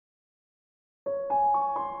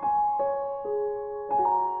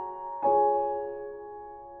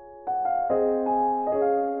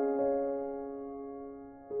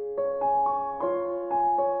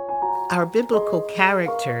Our biblical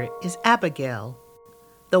character is Abigail,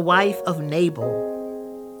 the wife of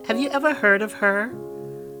Nabal. Have you ever heard of her?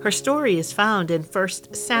 Her story is found in 1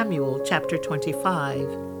 Samuel chapter 25.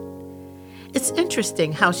 It's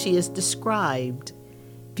interesting how she is described,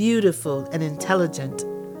 beautiful and intelligent,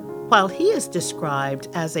 while he is described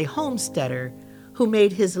as a homesteader who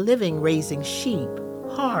made his living raising sheep,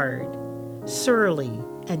 hard, surly,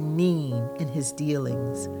 and mean in his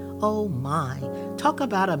dealings. Oh my, talk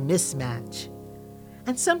about a mismatch.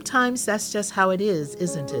 And sometimes that's just how it is,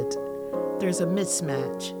 isn't it? There's a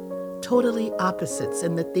mismatch, totally opposites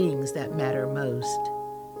in the things that matter most.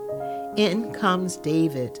 In comes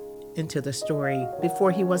David into the story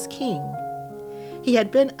before he was king. He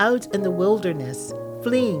had been out in the wilderness,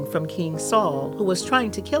 fleeing from King Saul, who was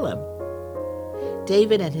trying to kill him.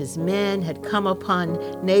 David and his men had come upon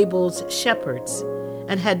Nabal's shepherds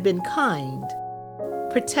and had been kind,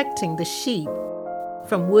 protecting the sheep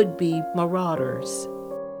from would-be marauders.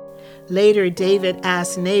 Later, David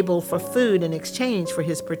asked Nabal for food in exchange for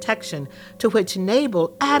his protection, to which Nabal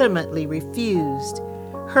adamantly refused,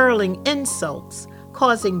 hurling insults,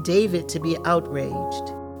 causing David to be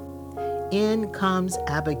outraged. In comes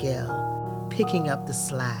Abigail, picking up the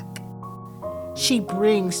slack. She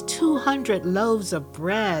brings 200 loaves of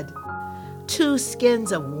bread, 2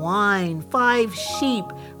 skins of wine, 5 sheep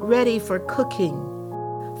ready for cooking,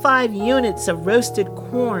 5 units of roasted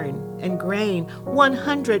corn and grain,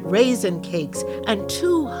 100 raisin cakes, and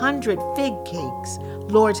 200 fig cakes.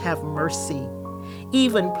 Lord have mercy,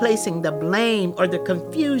 even placing the blame or the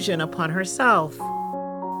confusion upon herself.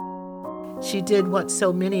 She did what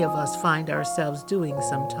so many of us find ourselves doing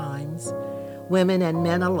sometimes, women and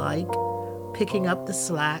men alike, picking up the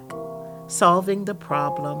slack, solving the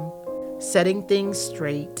problem, setting things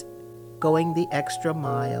straight, going the extra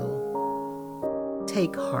mile.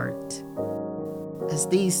 Take heart. As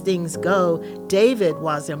these things go, David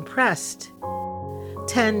was impressed.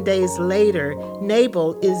 10 days later,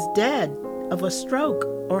 Nabal is dead of a stroke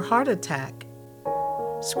or heart attack.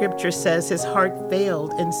 Scripture says his heart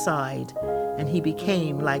failed inside, and he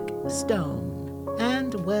became like stone.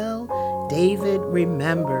 And well, David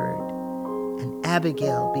remembered, and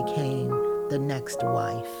Abigail became the next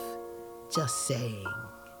wife. Just saying.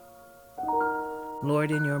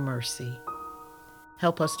 Lord, in your mercy,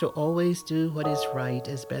 help us to always do what is right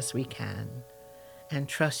as best we can and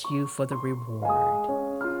trust you for the reward.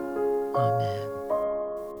 Amen.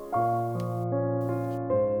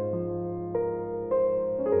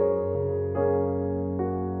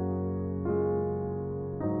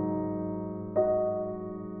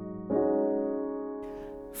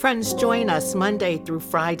 Friends, join us Monday through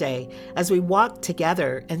Friday as we walk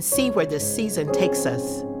together and see where this season takes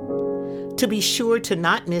us. To be sure to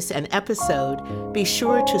not miss an episode, be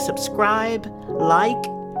sure to subscribe, like,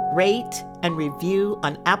 rate, and review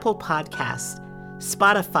on Apple Podcasts,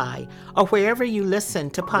 Spotify, or wherever you listen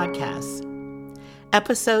to podcasts.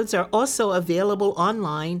 Episodes are also available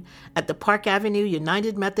online at the Park Avenue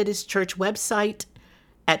United Methodist Church website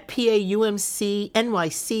at paumcnyc.org.